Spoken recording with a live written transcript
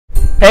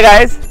Hey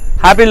guys,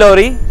 happy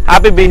Lohri,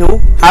 happy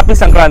Bihu, happy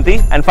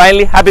Sankranti and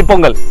finally happy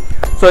Pongal.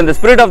 So in the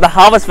spirit of the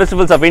harvest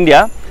festivals of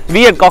India,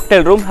 we at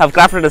Cocktail Room have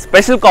crafted a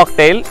special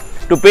cocktail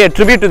to pay a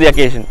tribute to the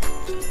occasion.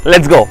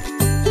 Let's go.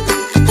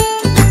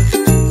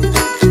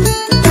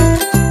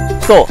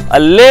 So a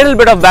little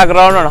bit of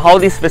background on how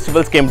these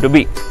festivals came to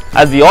be.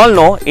 As we all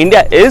know,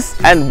 India is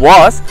and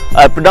was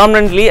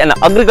predominantly an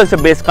agriculture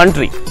based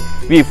country.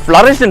 We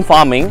flourished in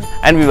farming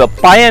and we were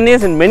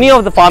pioneers in many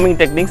of the farming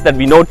techniques that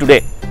we know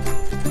today.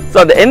 So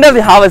at the end of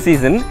the harvest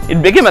season,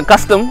 it became a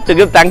custom to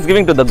give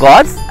thanksgiving to the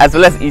gods as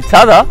well as each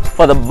other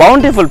for the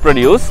bountiful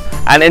produce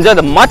and enjoy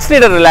the much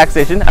needed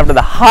relaxation after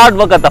the hard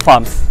work at the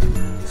farms.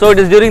 So it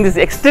is during these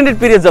extended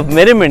periods of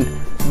merriment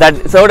that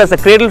served as a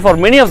cradle for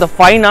many of the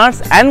fine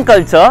arts and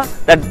culture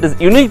that is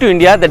unique to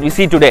India that we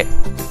see today.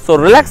 So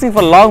relaxing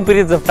for long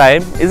periods of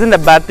time isn't a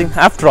bad thing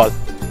after all.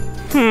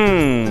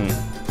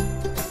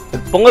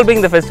 With Pongal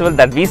being the festival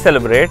that we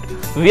celebrate,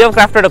 we have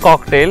crafted a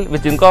cocktail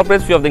which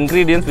incorporates few of the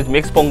ingredients which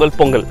makes Pongal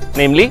Pongal,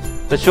 namely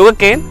the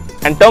sugarcane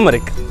and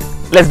turmeric.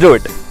 Let's do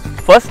it.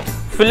 First,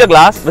 fill your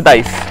glass with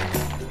ice.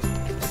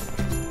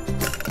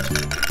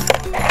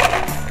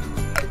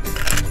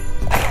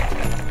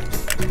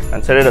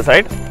 And set it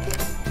aside.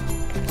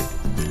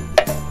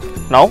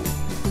 Now,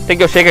 take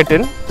your shaker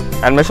tin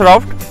and measure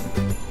out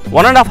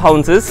 1.5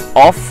 ounces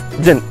of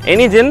gin.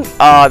 Any gin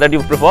that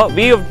you prefer.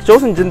 We have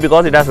chosen gin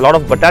because it has a lot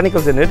of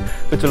botanicals in it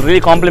which will really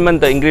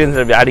complement the ingredients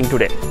that we are adding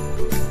today.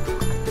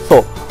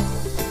 So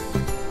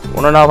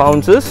 1.5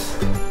 ounces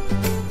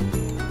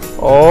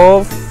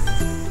of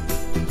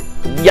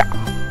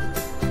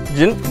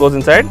gin goes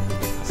inside.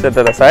 Set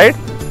that aside.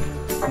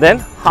 Then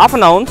half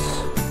an ounce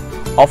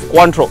of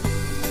Cointreau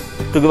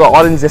to give an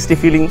orange zesty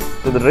feeling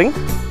to the drink.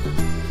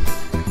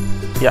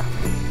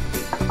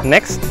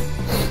 Next,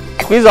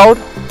 squeeze out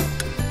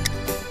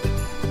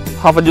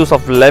half a juice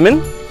of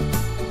lemon.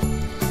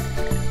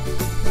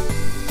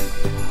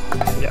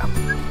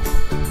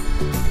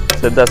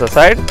 Set that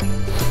aside.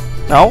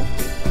 Now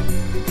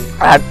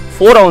add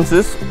 4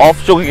 ounces of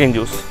sugarcane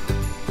juice.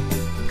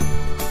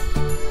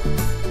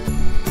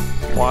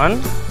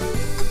 1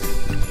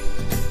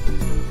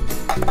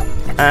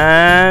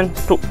 and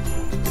 2.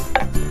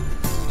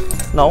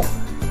 Now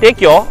take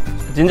your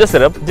ginger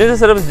syrup. Ginger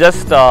syrup is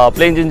just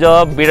plain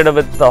ginger, beat it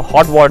with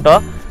hot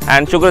water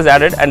and sugar is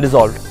added and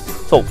dissolved.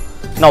 So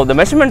now the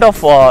measurement of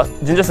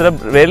ginger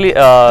syrup really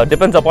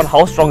depends upon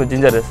how strong the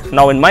ginger is.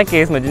 Now in my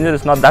case, my ginger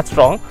is not that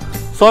strong,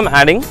 so I'm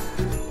adding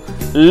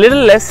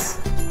little less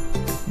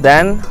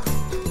than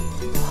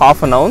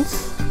half an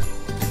ounce.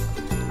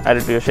 Add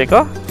it to your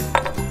shaker,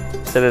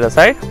 set it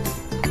aside.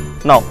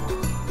 Now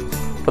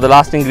for the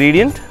last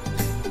ingredient,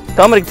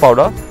 turmeric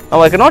powder.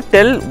 Now I cannot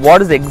tell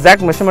what is the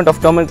exact measurement of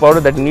turmeric powder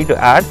that you need to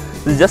add.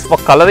 This is just for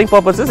coloring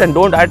purposes and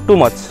don't add too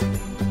much.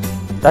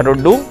 That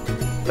would do.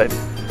 Right.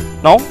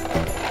 Now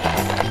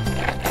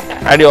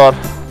add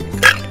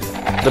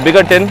the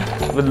bigger tin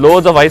with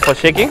loads of ice for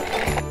shaking.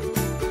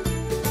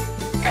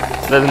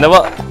 There is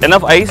never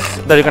enough ice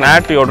that you can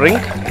add to your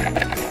drink.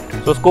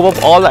 So scoop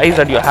up all the ice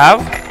that you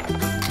have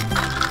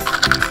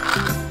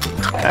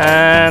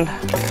and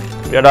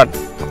we are done.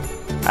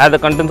 Add the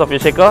contents of your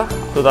shaker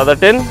to the other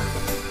tin.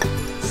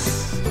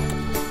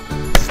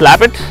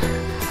 Slap it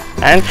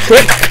and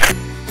shake.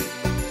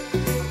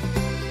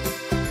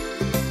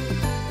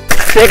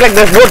 Shake like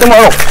there's no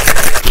tomorrow.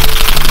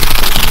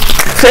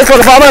 Shake for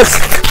the farmers.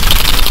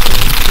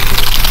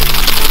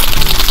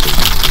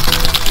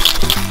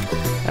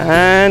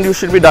 And you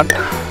should be done.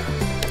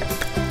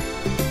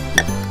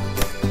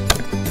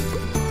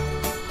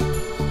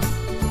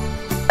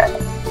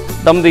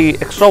 Dump the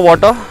extra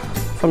water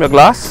from your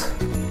glass.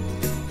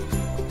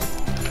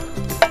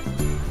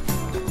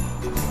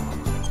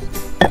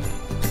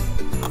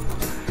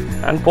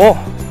 And pour.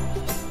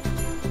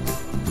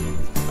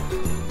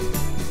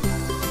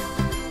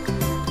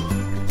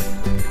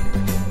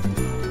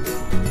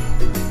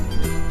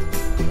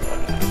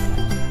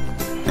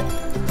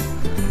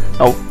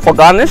 Now for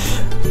garnish,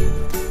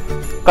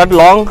 cut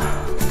long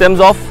stems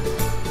of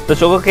the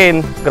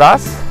sugarcane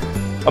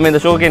the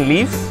sugarcane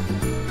leaves,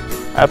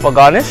 add for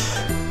garnish,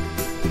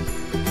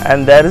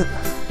 and there is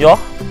your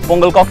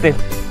Pongal cocktail.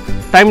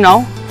 Time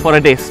now for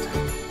a taste.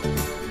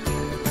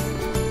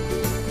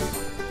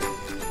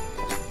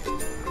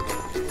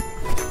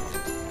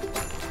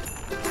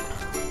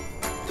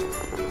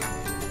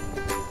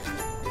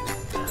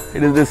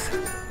 It is this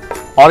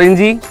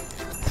orangey,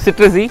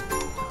 citrusy,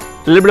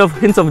 a little bit of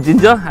hints of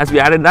ginger as we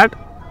added that.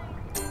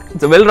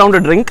 It's a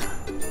well-rounded drink.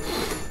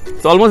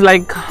 It's almost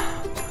like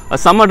a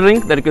summer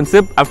drink that you can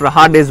sip after a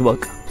hard day's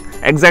work.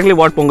 Exactly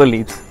what Pongal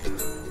needs.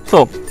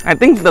 So I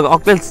think the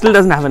cocktail still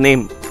doesn't have a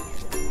name.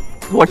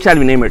 What shall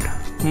we name it?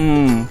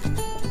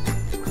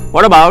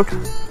 What about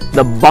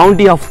the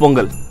bounty of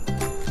Pongal?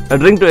 A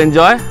drink to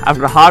enjoy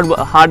after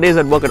hard days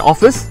at work at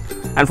office,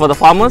 and for the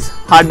farmers,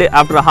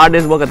 after a hard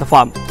day's work at the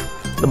farm.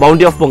 The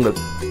bounty of Pongal.